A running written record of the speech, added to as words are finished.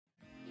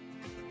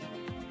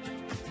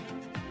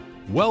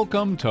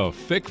Welcome to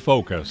FIC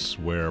Focus,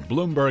 where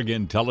Bloomberg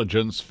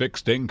Intelligence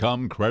fixed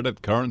income,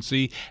 credit,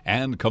 currency,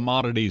 and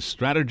commodities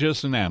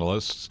strategists and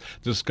analysts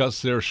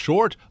discuss their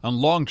short and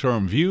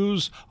long-term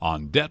views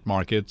on debt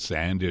markets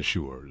and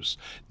issuers.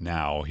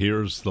 Now,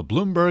 here's the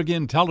Bloomberg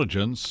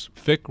Intelligence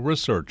FIC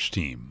research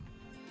team.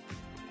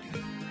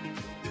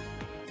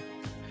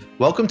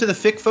 Welcome to the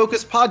FIC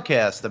Focus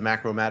podcast, the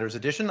Macro Matters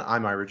edition.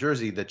 I'm Ira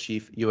Jersey, the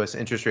chief U.S.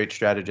 interest rate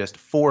strategist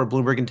for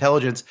Bloomberg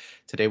Intelligence.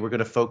 Today, we're going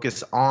to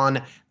focus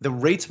on the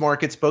rates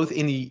markets, both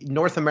in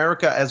North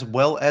America as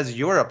well as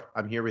Europe.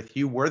 I'm here with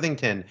Hugh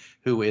Worthington,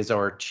 who is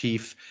our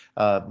chief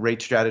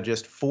rate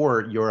strategist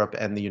for Europe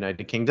and the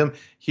United Kingdom.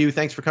 Hugh,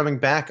 thanks for coming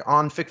back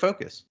on FIC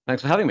Focus.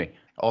 Thanks for having me.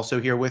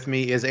 Also here with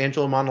me is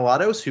Angelo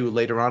Manolatos, who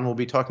later on will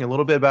be talking a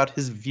little bit about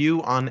his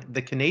view on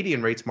the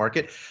Canadian rates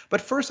market.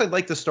 But first, I'd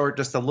like to start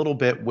just a little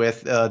bit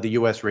with the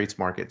U.S. rates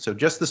market. So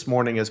just this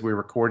morning, as we're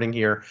recording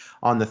here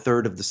on the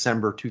 3rd of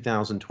December,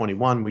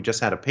 2021, we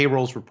just had a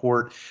payrolls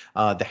report.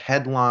 The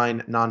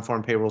headline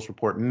non-farm payrolls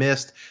report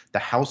missed. The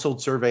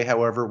household survey,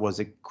 however, was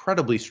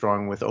incredibly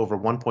strong with over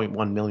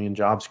 1.1 million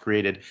jobs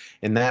created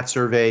in that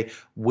survey.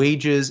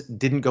 Wages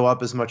didn't go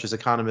up as much as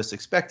economists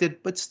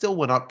expected, but still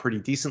went up pretty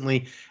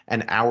decently.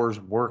 And hours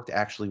worked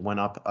actually went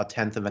up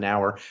 1/10 of an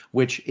hour,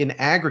 which in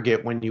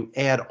aggregate, when you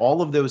add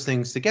all of those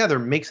things together,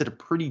 makes it a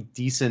pretty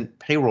decent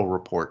payroll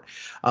report.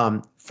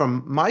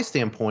 From my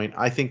standpoint,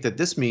 I think that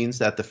this means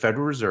that the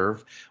Federal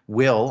Reserve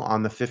will,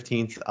 on the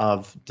 15th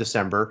of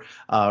December,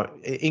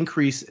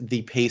 increase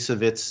the pace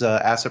of its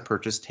asset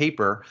purchase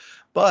taper.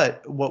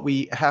 But what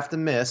we have to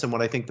miss, and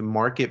what I think the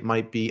market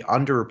might be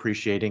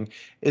underappreciating,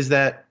 is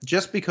that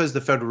just because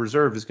the Federal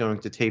Reserve is going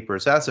to taper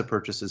its asset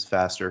purchases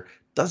faster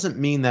doesn't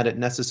mean that it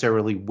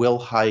necessarily will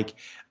hike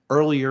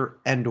earlier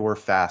and or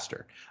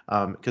faster.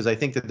 Because I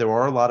think that there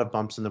are a lot of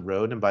bumps in the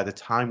road. And by the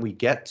time we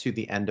get to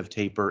the end of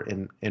taper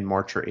in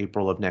March or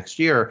April of next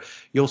year,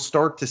 you'll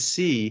start to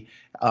see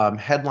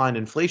headline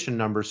inflation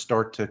numbers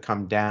start to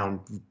come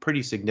down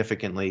pretty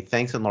significantly,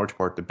 thanks in large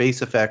part to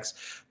base effects,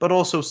 but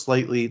also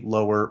slightly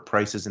lower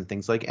prices in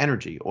things like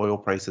energy. Oil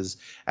prices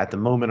at the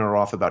moment are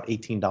off about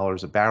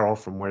 $18 a barrel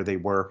from where they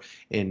were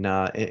in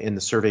the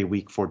survey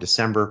week for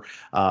December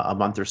a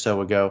month or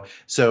so ago.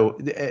 So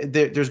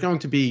there's going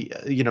to be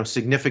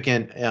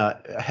significant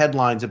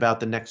headlines about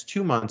the next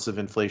 2 months of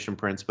inflation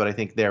prints, but I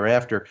think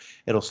thereafter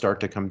it'll start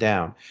to come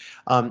down.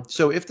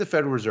 So if the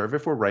Federal Reserve,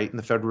 if we're right, and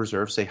the Federal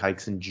Reserve say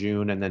hikes in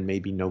June and then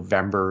maybe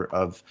November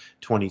of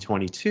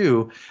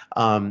 2022,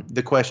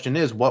 the question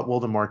is, what will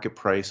the market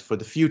price for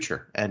the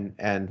future,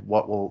 and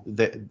what will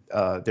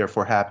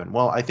therefore happen?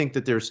 Well, I think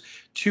that there's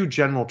two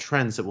general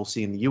trends that we'll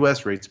see in the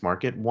U.S. rates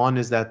market. One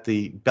is that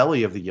the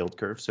belly of the yield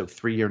curve, so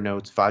 3-year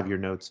notes, 5-year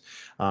notes,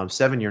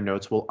 7-year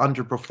notes, will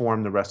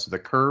underperform the rest of the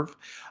curve.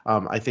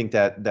 I think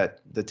that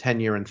the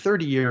 10-year and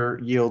 30-year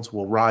yields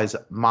will rise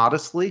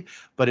modestly,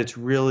 but it's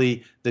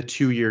really the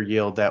 2-year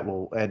yield that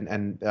will,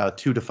 and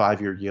 2 to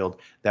 5-year yield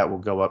that will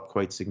go up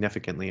quite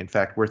significantly. In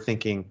fact, we're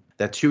thinking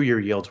that 2-year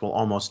yields will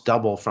almost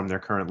double from their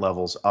current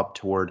levels up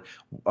toward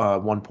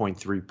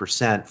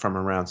 1.3% from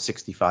around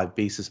 65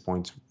 basis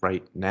points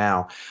right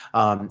now.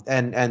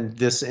 And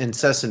this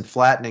incessant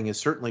flattening is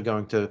certainly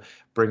going to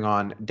bring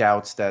on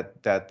doubts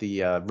that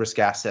the risk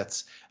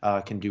assets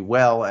can do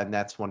well, and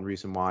that's one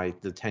reason why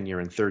the 10-year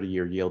and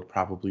 30-year yield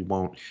probably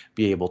won't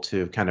be able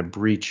to kind of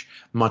breach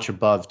much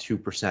above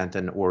 2%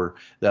 and or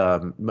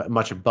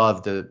much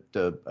above the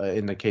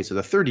in the case of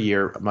the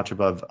 30-year, much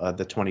above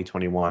the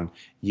 2021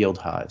 yield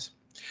highs.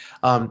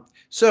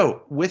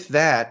 So with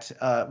that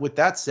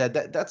said,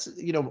 that's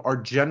our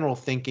general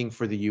thinking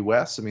for the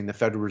U.S. I mean, the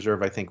Federal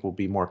Reserve, I think, will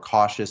be more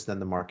cautious than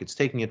the market's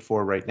taking it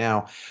for right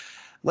now.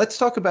 Let's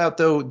talk about,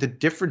 though, the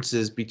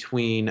differences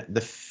between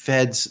the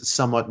Fed's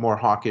somewhat more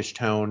hawkish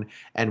tone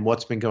and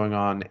what's been going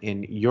on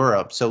in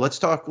Europe. So let's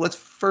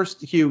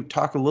first, Hugh,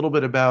 talk a little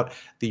bit about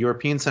the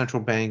European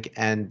Central Bank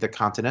and the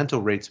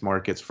continental rates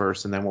markets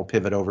first, and then we'll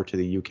pivot over to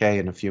the UK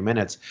in a few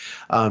minutes.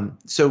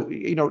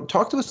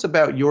 Talk to us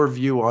about your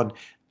view on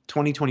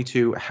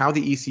 2022, how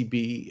the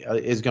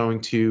ECB is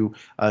going to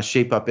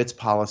shape up its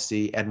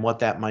policy and what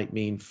that might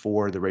mean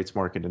for the rates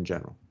market in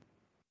general.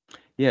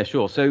 Yeah,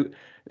 sure. So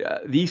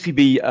the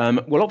ECB,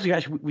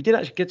 obviously, we did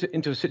actually get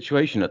into a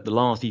situation at the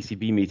last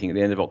ECB meeting at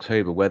the end of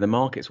October where the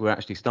markets were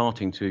actually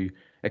starting to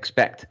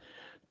expect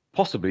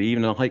possibly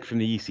even a hike from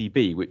the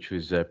ECB, which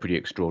was pretty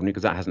extraordinary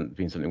because that hasn't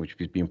been something which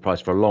has been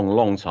priced for a long,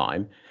 long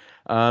time.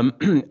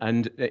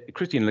 And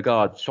Christine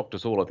Lagarde shocked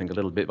us all, I think, a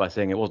little bit by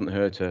saying it wasn't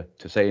her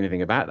to say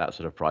anything about that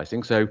sort of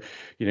pricing. So,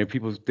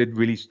 people did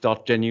really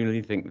start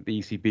genuinely think that the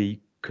ECB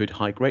could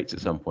hike rates at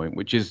some point,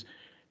 which is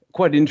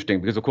quite interesting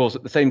because, of course,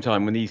 at the same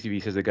time, when the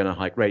ECB says they're going to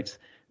hike rates,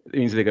 it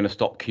means they're going to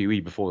stop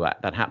QE before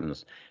that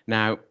happens.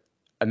 Now,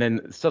 and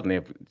then suddenly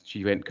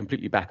she went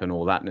completely back on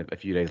all that a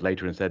few days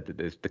later and said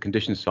that the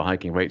conditions for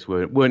hiking rates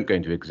weren't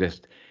going to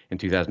exist in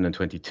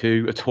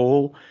 2022 at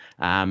all.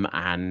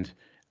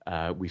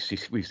 We've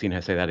seen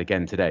her say that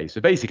again today. So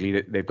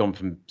basically, they've gone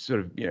from sort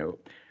of,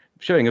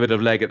 showing a bit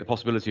of leg at the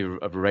possibility of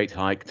a rate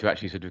hike to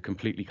actually sort of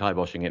completely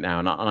kiboshing it now.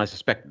 And I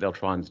suspect they'll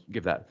try and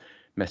give that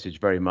message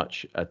very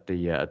much at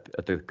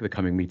the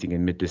coming meeting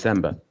in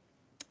mid-December.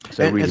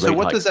 So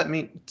what does that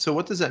mean? So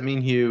what does that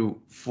mean,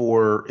 Hugh,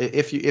 for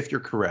if you're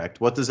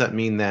correct, what does that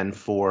mean then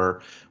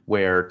for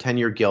where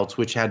 10-year gilts,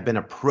 which had been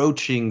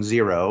approaching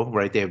zero,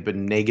 right? They have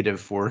been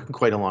negative for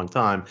quite a long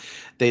time.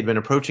 They'd been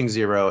approaching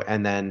zero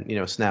and then,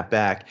 snap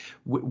back.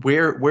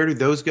 Where do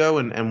those go,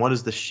 and what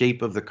does the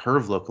shape of the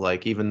curve look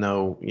like, even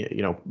though,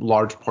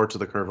 large parts of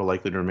the curve are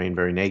likely to remain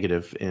very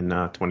negative in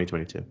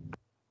 2022?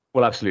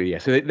 Well, absolutely, yeah.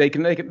 So they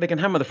can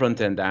hammer the front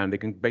end down. They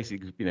can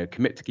basically,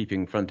 commit to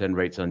keeping front end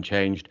rates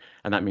unchanged,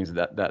 and that means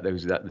that the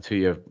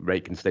 2-year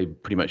rate can stay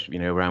pretty much,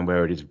 around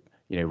where it is,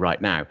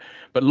 right now.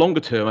 But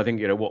longer term, I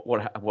think, what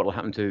will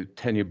happen to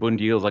 10-year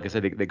bond yields? Like I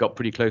said, they got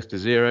pretty close to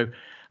zero,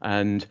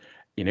 and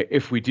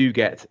if we do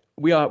get,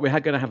 we're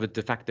going to have a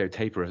de facto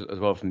taper as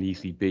well from the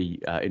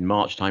ECB in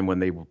March time, when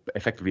they will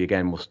effectively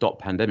again will stop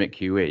pandemic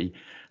QE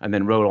and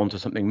then roll on to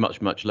something much,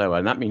 much lower.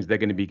 And that means they're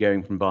going to be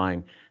going from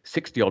buying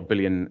 60 odd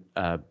billion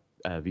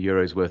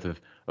euros worth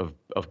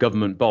of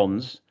government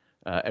bonds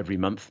every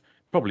month,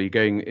 probably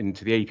going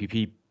into the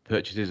APP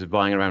purchases of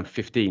buying around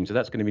 15. So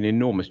that's going to be an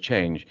enormous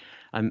change.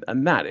 And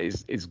that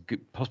is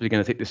possibly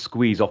going to take the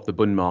squeeze off the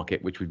bond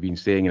market, which we've been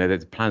seeing.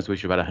 There's plans to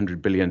issue about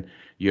 100 billion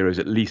euros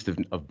at least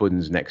of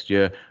bonds next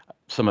year.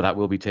 Some of that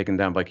will be taken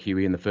down by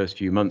QE in the first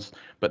few months,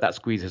 but that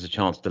squeeze has a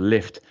chance to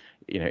lift.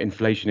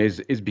 Inflation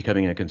is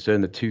becoming a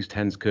concern. The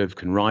 2-10s curve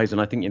can rise,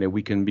 and I think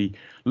we can be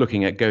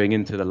looking at going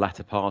into the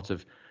latter part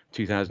of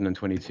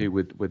 2022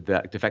 with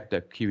that de facto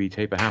QE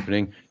taper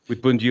happening,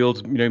 with bond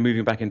yields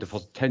moving back into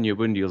 10-year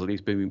bond yields at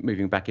least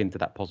moving back into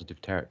that positive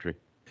territory.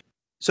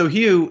 So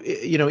Hugh,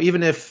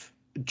 even if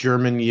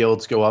German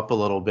yields go up a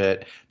little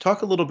bit,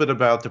 talk a little bit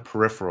about the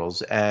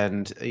peripherals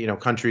and,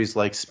 countries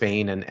like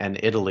Spain and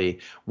Italy,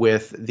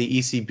 with the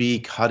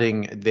ECB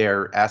cutting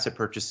their asset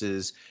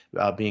purchases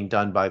being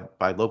done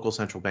by local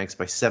central banks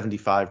by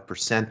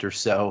 75% or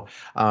so.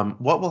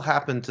 What will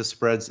happen to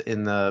spreads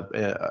in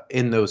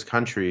those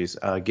countries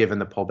given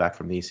the pullback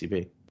from the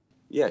ECB?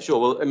 Yeah, sure.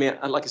 Well, I mean,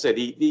 like I say,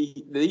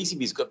 the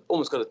ECB's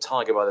almost got a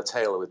tiger by the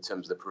tail in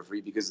terms of the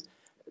periphery, because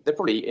they're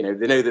probably,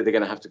 they know that they're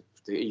going to have to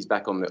ease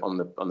back on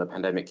the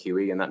pandemic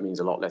QE, and that means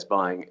a lot less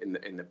buying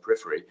in the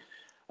periphery.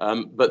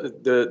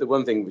 But the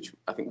one thing which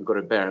I think we've got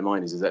to bear in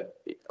mind is that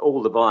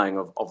all the buying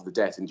of the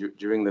debt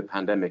during the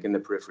pandemic in the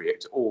periphery,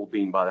 it's all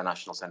been by the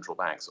national central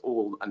banks.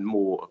 All and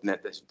more of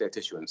net debt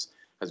issuance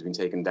has been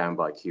taken down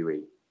by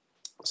QE.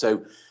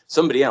 So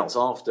somebody else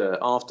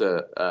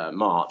after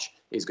March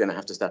is going to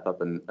have to step up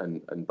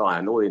and buy,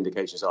 and all the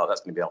indications are that's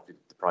going to be up to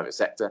the private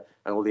sector,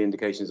 and all the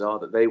indications are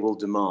that they will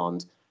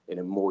demand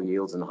more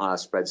yields and higher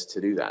spreads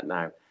to do that.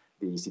 Now,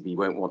 the ECB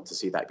won't want to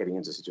see that getting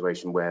into a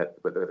situation where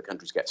the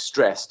countries get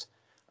stressed.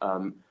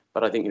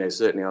 But I think,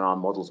 certainly on our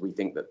models, we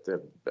think that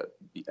the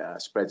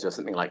spreads are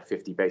something like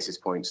 50 basis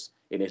points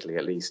in Italy,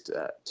 at least,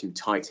 too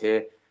tight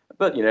here.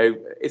 But,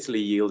 Italy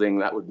yielding,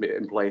 that would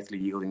imply Italy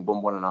yielding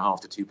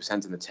 1.5% to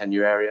 2% in the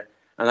 10-year area.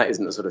 And that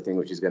isn't the sort of thing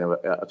which is going to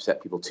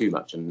upset people too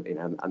much. And,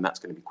 and that's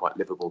going to be quite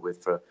livable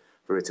with for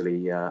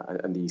Italy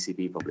and the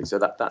ECB probably. So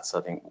that's,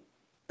 I think,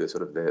 the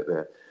sort of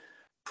the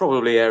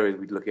probably area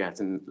we'd look at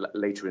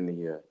later in the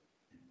year.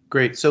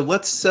 Great. So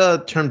let's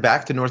turn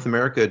back to North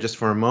America just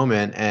for a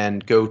moment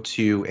and go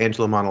to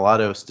Angela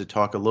Manolatos to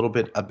talk a little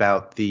bit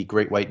about the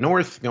Great White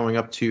North going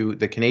up to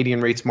the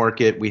Canadian rates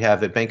market. We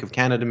have a Bank of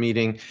Canada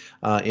meeting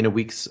in a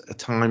week's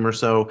time or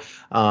so.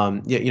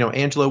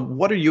 Angela,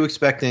 what are you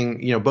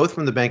expecting, both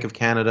from the Bank of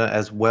Canada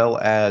as well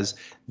as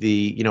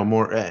the,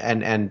 more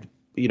and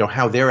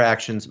how their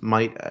actions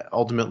might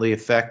ultimately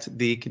affect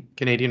the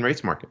Canadian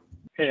rates market?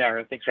 Hey,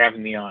 Aaron, thanks for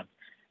having me on.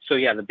 So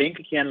yeah, the Bank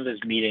of Canada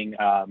is meeting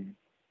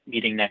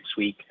next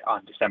week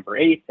on December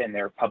 8th, and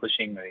they're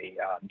publishing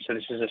so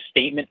this is a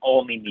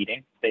statement-only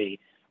meeting. They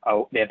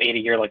have 8 a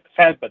year like the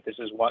Fed, but this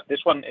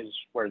one is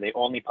where they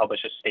only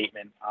publish a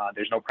statement.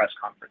 There's no press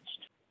conference.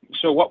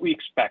 So what we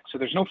expect, so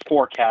there's no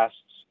forecasts.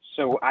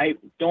 So I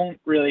don't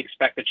really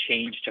expect a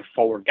change to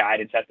forward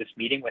guidance at this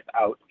meeting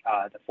without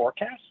the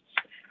forecasts.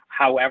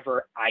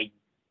 However,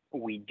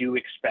 we do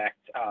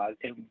expect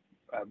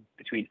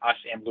between us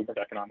and Bloomberg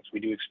Economics,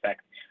 we do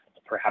expect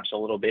perhaps a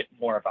little bit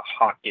more of a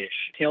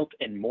hawkish tilt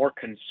and more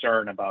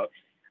concern about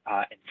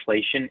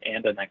inflation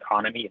and an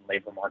economy and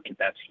labor market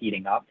that's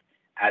heating up,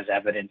 as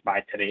evident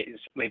by today's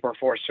labor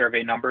force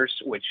survey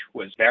numbers, which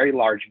was very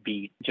large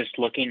beat. Just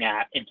looking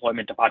at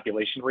employment to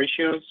population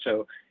ratios.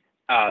 So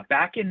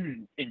back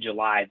in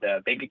July,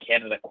 the Bank of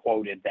Canada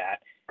quoted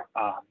that,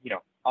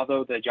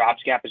 although the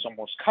jobs gap is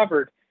almost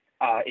covered,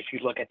 if you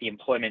look at the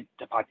employment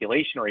to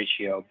population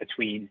ratio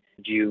between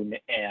June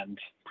and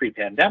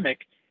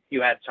pre-pandemic,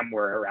 you had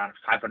somewhere around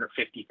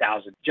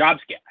 550,000 jobs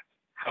gap.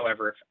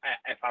 However,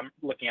 if I'm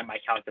looking at my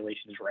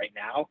calculations right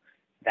now,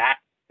 that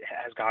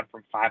has gone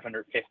from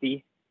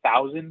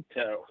 550,000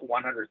 to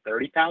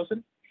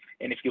 130,000.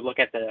 And if you look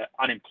at the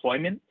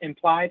unemployment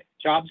implied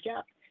jobs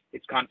gap,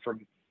 it's gone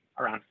from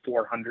around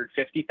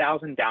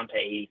 450,000 down to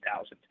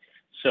 80,000.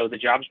 So the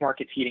jobs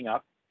market's heating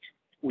up.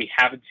 We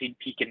haven't seen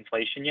peak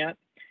inflation yet.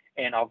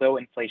 And although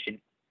inflation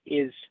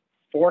is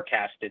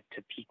forecasted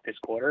to peak this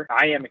quarter,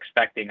 I am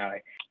expecting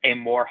a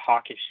more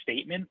hawkish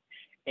statement.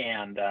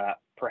 And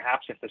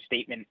perhaps if the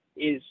statement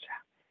is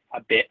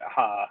a bit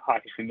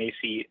hawkish, we may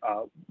see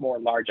more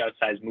large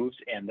outsized moves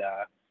and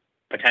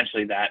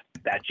potentially that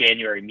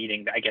January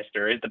meeting. I guess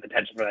there is the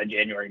potential for that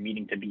January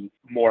meeting to be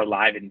more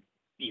live and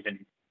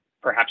even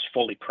perhaps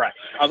fully priced.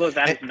 Although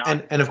that is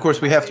not. And of course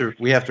we have to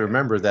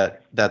remember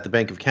that the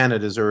Bank of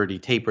Canada has already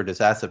tapered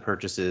its asset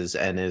purchases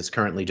and is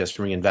currently just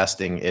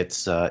reinvesting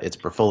its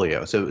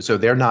portfolio. So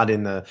they're not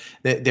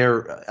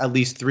they're at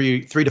least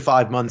three to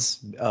 5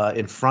 months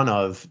in front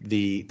of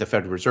the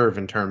Federal Reserve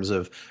in terms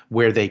of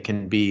where they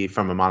can be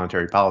from a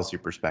monetary policy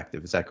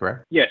perspective. Is that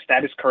correct? Yes,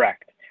 that is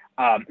correct.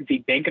 The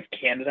Bank of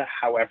Canada,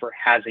 however,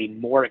 has a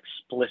more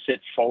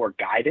explicit forward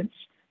guidance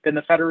than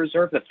the Federal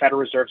Reserve. The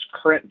Federal Reserve's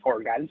current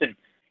forward guidance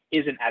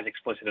isn't as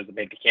explicit as the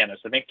Bank of Canada.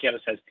 So the Bank of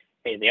Canada says,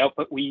 hey,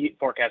 we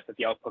forecast that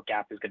the output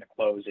gap is going to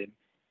close in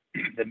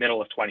the middle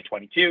of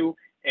 2022.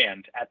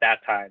 And at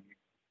that time,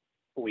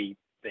 they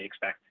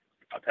expect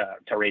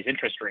to raise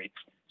interest rates.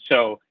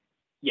 So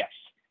yes,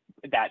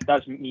 that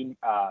does mean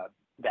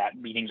that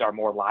meetings are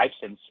more live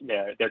since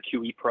their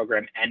QE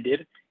program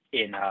ended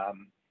in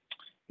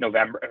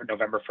November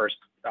 1st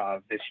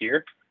of this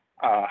year.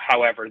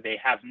 However, they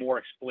have more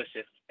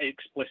explicit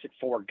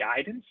forward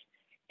guidance.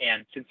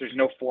 And since there's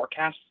no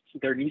forecast,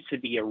 there needs to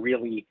be a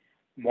really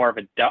more of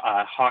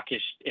a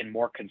hawkish and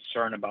more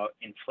concern about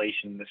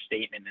inflation in the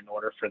statement in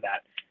order for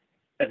that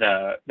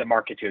the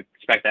market to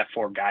expect that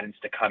forward guidance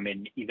to come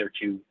in either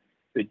to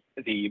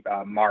the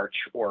March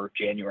or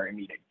January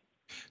meeting.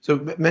 So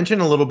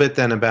mention a little bit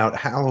then about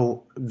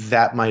how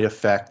that might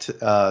affect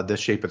the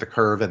shape of the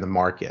curve and the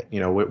market.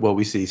 Will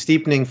we see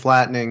steepening,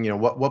 flattening?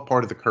 What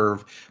part of the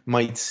curve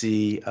might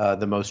see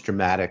the most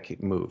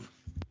dramatic move?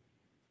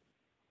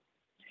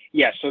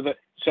 Yeah,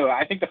 so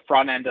I think the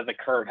front end of the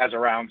curve has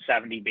around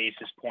 70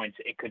 basis points.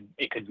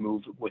 It could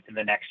move within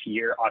the next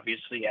year,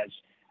 obviously,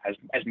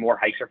 as more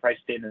hikes are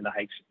priced in and the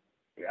hikes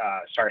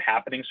start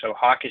happening. So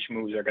hawkish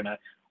moves are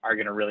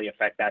gonna really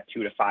affect that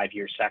 2 to 5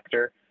 year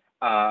sector,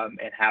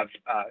 and have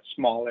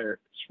smaller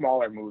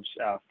moves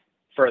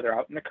further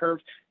out in the curve.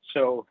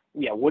 So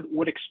yeah,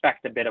 would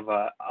expect a bit of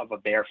a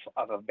bear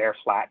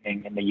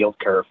flattening in the yield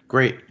curve.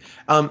 Great.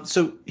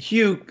 So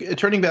Hugh,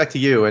 turning back to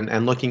you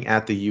and looking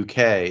at the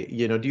UK,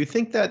 do you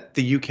think that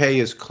the UK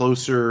is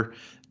closer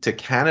to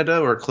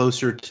Canada or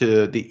closer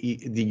to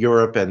the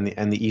Europe and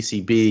the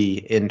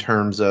ECB in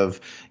terms of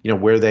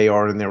where they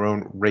are in their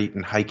own rate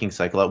and hiking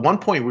cycle? At one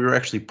point, we were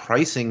actually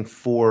pricing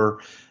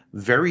for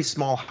very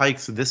small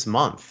hikes this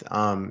month. Where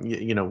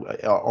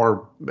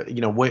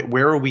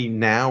are we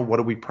now? What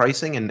are we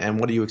pricing, and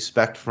what do you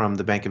expect from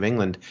the Bank of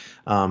England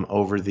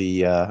over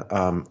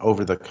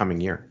the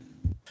coming year?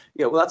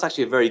 Yeah, well, that's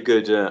actually a very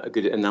good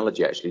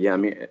analogy, actually. Yeah, I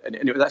mean, and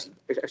it was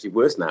actually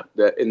worse than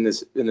that. In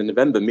the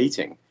November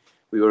meeting,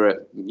 we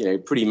were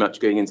pretty much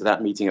going into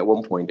that meeting at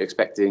one point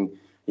expecting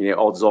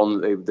odds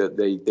on that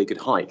they could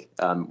hike.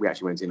 We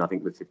actually went in, I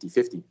think, with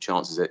 50-50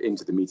 chances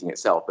into the meeting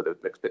itself, but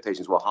the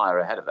expectations were higher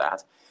ahead of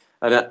that.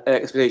 And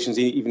expectations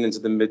even into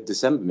the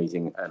mid-December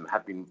meeting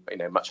have been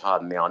much higher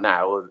than they are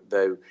now.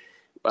 Though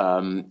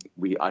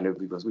we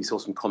saw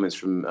some comments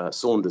from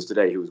Saunders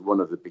today, who was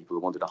one of the people who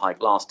wanted to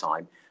hike last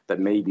time,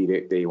 that maybe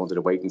they wanted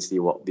to wait and see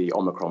what the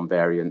Omicron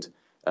variant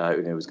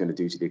was going to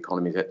do to the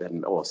economy,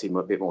 or see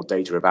a bit more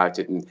data about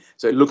it. And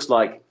so it looks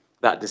like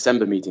that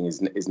December meeting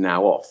is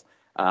now off.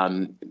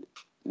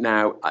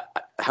 Now,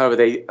 however,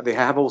 they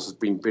have also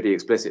been pretty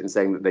explicit in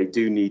saying that they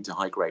do need to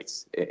hike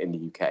rates in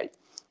the UK.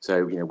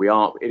 So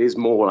it is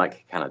more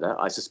like Canada.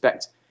 I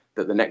suspect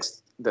that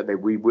they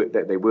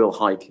will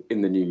hike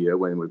in the new year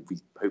when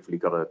we've hopefully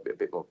got a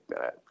bit more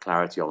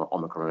clarity on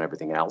Omicron and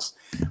everything else.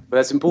 But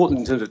that's important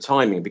in terms of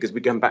timing, because we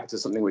come back to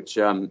something which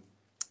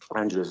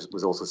Angela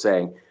was also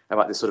saying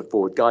about this sort of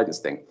forward guidance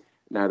thing.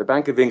 Now, the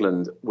Bank of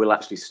England will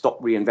actually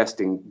stop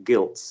reinvesting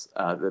gilts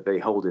that they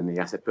hold in the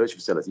asset purchase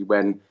facility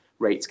when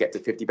rates get to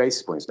 50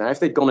 basis points. Now,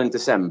 if they'd gone in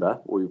December,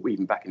 or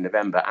even back in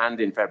November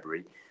and in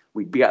February,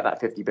 we'd be at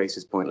that 50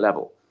 basis point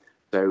level.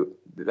 So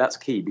that's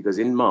key, because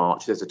in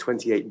March, there's a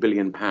 £28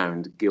 billion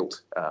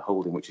gilt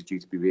holding which is due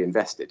to be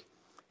reinvested.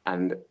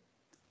 And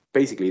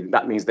basically,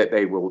 that means that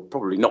they will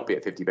probably not be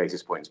at 50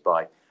 basis points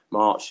by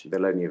March.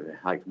 They'll only have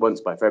hiked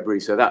once by February.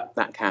 So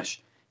that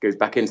cash goes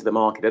back into the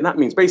market. And that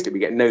means basically we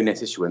get no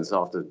net issuance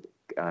after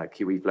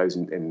QE flows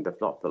in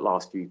the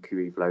last few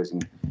QE flows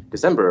in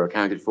December are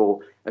accounted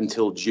for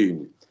until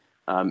June.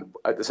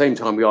 At the same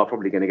time, we are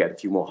probably going to get a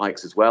few more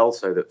hikes as well,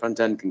 so that front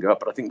end can go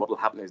up. But I think what will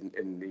happen is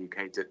in the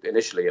UK,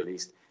 initially at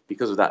least,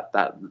 because of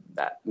that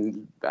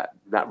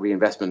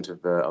reinvestment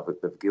of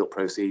the gilt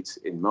proceeds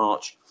in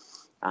March,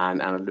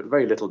 and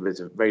very little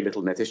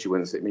net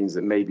issuance, it means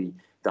that maybe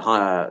the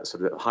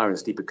higher and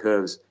steeper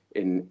curves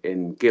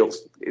in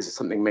gilts is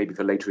something maybe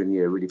for later in the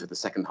year, really for the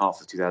second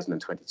half of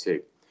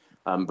 2022.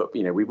 But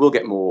we will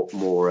get more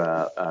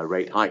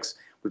rate hikes.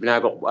 We've now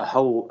got a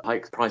whole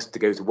hike price to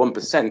go to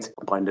 1%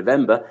 by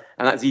November,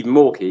 and that's even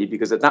more key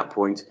because at that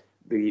point,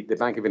 the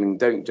Bank of England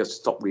don't just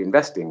stop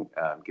reinvesting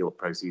gilt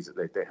proceeds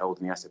that they hold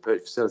in the asset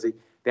purchase facility,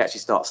 they actually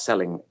start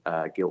selling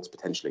gilts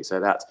potentially. So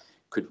that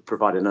could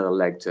provide another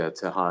leg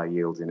to higher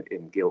yields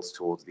in gilts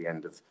towards the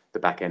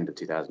back end of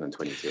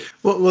 2022.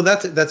 Well,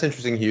 that's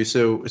interesting, Hugh.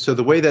 So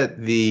the way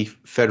that the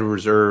Federal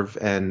Reserve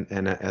and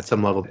at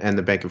some level, and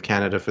the Bank of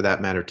Canada for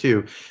that matter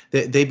too,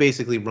 they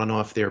basically run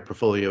off their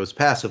portfolios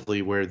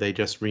passively, where they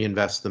just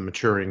reinvest the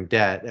maturing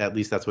debt. At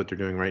least that's what they're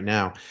doing right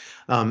now.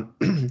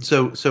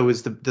 So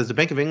does the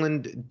Bank of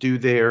England do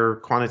their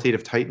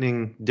quantitative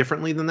tightening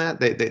differently than that?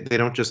 They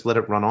don't just let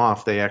it run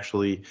off. They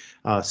actually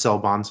sell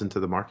bonds into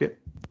the market.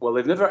 Well,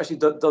 they've never actually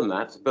done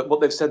that, but what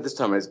they've said this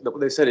time is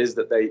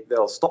that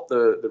they'll stop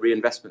the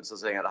reinvestments, as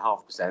saying at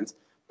 0.5%,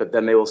 but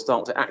then they will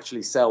start to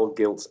actually sell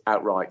gilts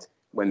outright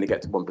when they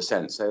get to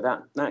 1%. So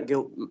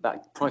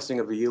that pricing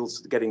of the yields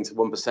getting to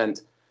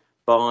 1%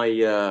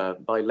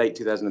 by late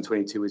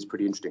 2022 is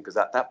pretty interesting, because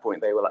at that point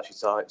they will actually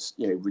start,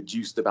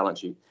 reduce the balance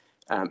sheet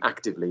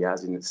actively,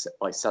 as in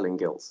by selling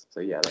gilts. So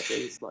yeah, that's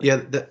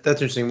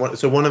interesting.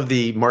 So one of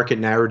the market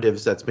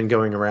narratives that's been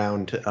going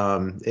around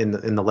in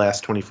the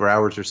last 24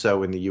 hours or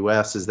so in the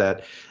U.S. is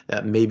that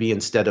maybe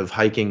instead of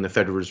hiking, the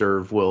Federal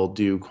Reserve will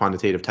do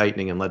quantitative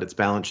tightening and let its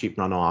balance sheet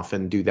run off,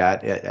 and do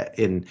that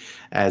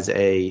as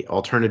a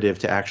alternative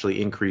to actually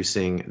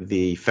increasing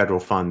the federal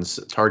funds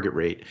target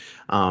rate.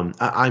 I'm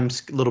a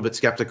little bit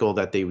skeptical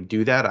that they would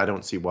do that. I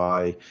don't see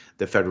why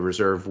the Federal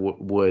Reserve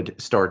would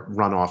start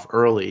runoff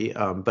early,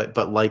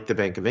 but like the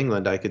Bank of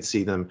England, I could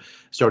see them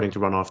starting to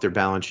run off their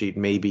balance sheet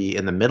maybe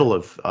in the middle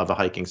of a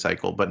hiking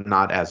cycle, but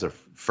not as a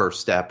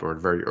first step or a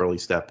very early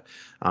step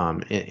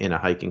in a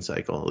hiking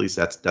cycle. At least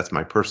that's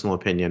my personal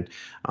opinion.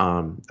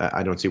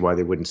 I don't see why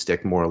they wouldn't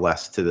stick more or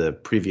less to the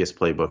previous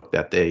playbook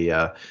that they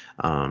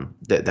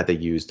that they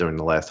used during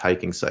the last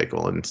hiking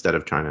cycle, instead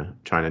of trying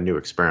a new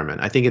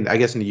experiment. I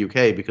guess in the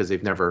UK, because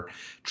they've never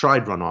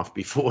tried runoff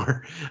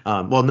before.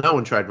 Well, no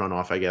one tried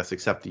runoff, I guess,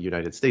 except the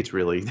United States,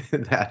 really.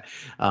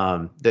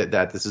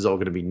 that this is all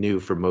going to be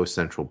new for most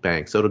central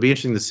banks. So it'll be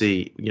interesting to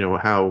see,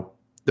 how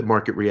the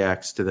market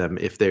reacts to them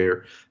if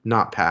they're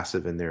not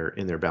passive in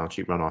their balance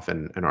sheet runoff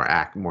and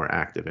are more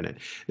active in it.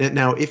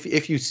 Now,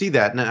 if you see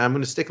that, and I'm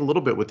going to stick a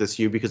little bit with this,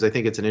 Hugh, because I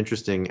think it's an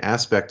interesting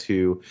aspect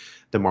to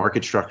the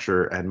market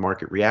structure and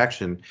market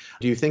reaction.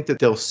 Do you think that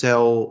they'll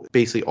sell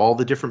basically all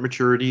the different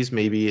maturities,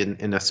 maybe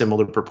in a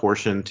similar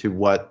proportion to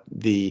what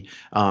the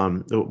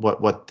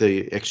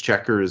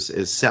exchequer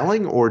is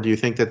selling, or do you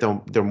think that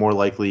they're more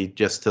likely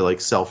just to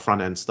sell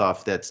front end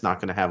stuff that's not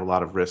going to have a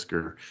lot of risk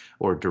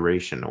or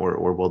duration,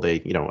 or will they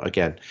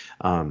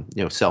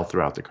sell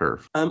throughout the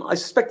curve? I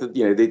suspect that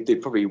they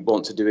probably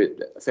want to do it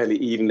fairly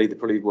evenly. They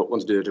probably want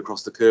to do it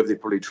across the curve. They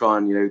probably try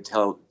and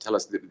tell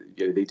us that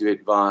they do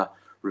it via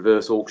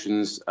reverse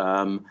auctions,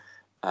 in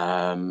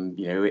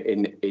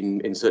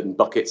certain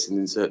buckets and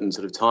in certain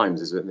sort of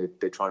times.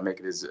 They try to make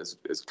it as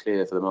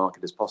clear for the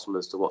market as possible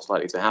as to what's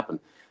likely to happen.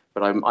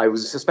 But I would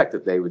suspect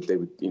that they would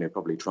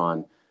probably try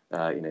and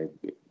they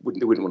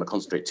wouldn't want to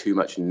concentrate too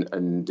much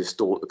and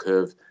distort the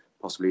curve,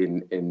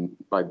 possibly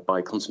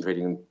by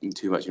concentrating in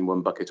too much in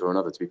one bucket or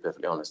another. To be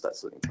perfectly honest,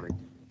 that's something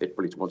they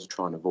probably want to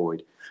try and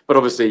avoid. But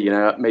obviously,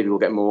 maybe we'll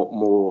get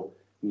more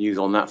news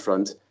on that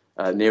front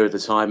nearer the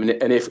time,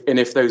 and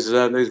if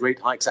those rate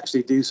hikes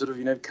actually do sort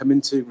of come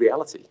into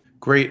reality.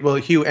 Great. Well,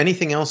 Hugh,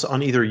 anything else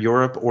on either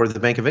Europe or the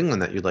Bank of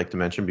England that you'd like to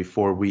mention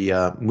before we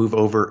move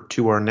over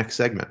to our next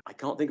segment? I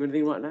can't think of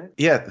anything right now.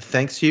 Yeah,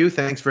 thanks, Hugh.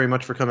 Thanks very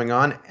much for coming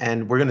on.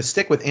 And we're going to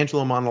stick with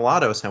Angelo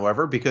Manolatos,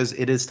 however, because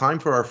it is time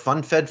for our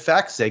Fun Fed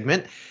Facts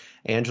segment.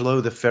 Angelo,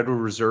 the Federal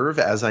Reserve,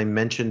 as I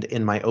mentioned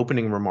in my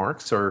opening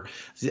remarks,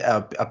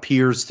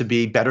 appears to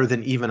be better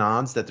than even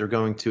odds that they're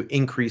going to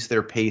increase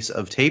their pace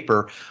of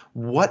taper.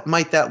 What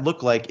might that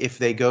look like if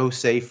they go,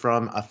 say,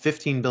 from a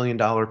 $15 billion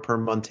per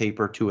month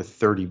taper to a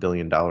 $30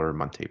 billion a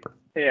month taper?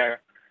 Yeah.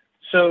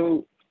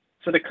 So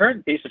the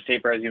current pace of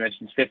taper, as you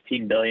mentioned, is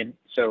 15 billion.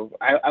 So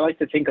I like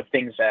to think of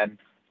things as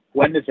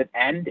when does it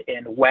end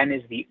and when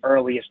is the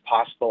earliest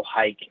possible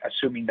hike,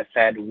 assuming the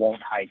Fed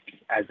won't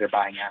hike as they're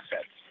buying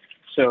assets.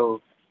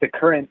 So the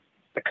current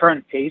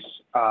pace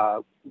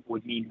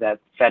would mean that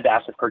Fed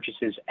asset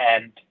purchases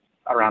end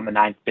around the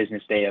 9th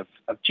business day of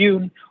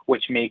June,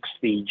 which makes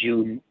the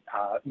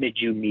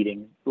mid-June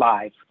meeting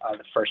live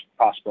the first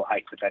possible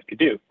hike the Fed could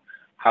do.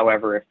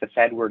 However, if the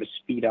Fed were to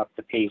speed up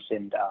the pace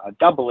and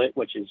double it,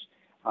 which is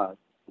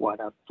what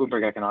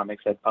Bloomberg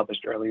Economics had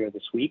published earlier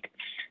this week,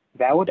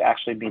 that would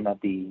actually mean that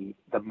the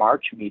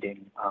March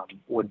meeting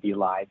would be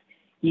live,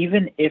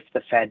 even if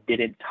the Fed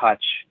didn't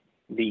touch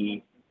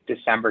the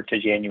December to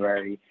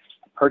January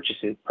purchase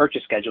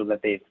schedule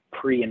that they've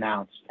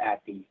pre-announced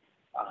at the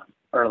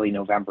early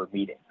November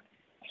meeting.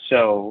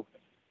 So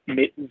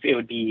it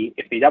would be,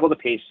 if they double the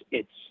pace,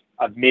 it's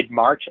a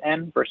mid-March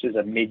end versus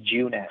a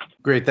mid-June end.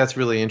 Great. That's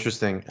really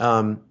interesting.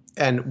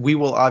 And we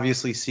will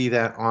obviously see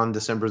that on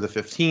December the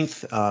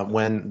 15th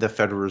when the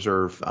Federal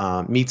Reserve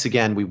meets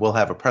again. We will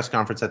have a press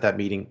conference at that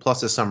meeting,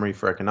 plus a summary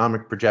for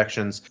economic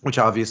projections, which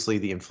obviously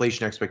the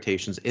inflation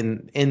expectations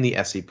in the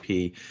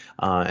SEP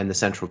and the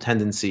central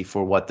tendency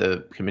for what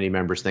the committee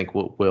members think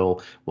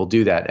will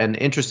do that. And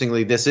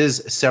interestingly, this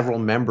is several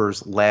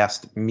members'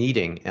 last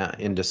meeting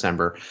in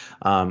December.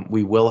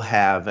 We will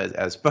have,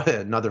 as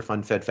another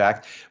fun Fed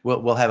fact,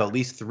 we'll have at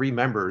least 3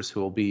 members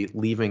who will be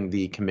leaving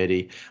the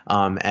committee,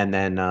 and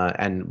then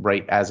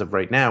as of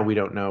right now, we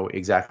don't know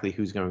exactly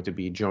who's going to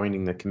be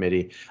joining the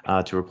committee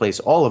to replace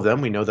all of them.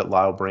 We know that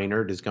Lyle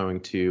Brainerd is going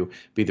to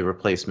be the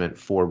replacement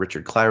for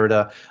Richard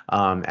Clarida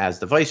as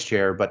the vice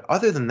chair. But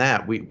other than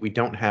that, we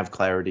don't have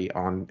clarity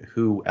on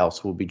who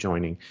else will be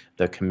joining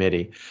the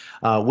committee.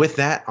 With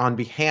that, on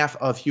behalf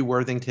of Hugh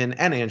Worthington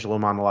and Angelo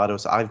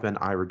Manolatos, I've been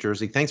Ira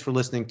Jersey. Thanks for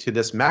listening to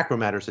this Macro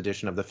Matters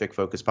edition of the FIC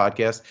Focus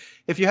podcast.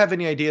 If you have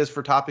any ideas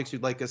for topics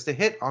you'd like us to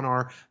hit on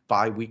our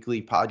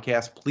bi-weekly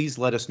podcast, please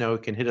let us know. You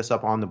can hit us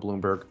up on the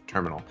Bloomberg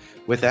terminal.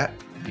 With that,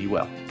 be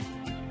well.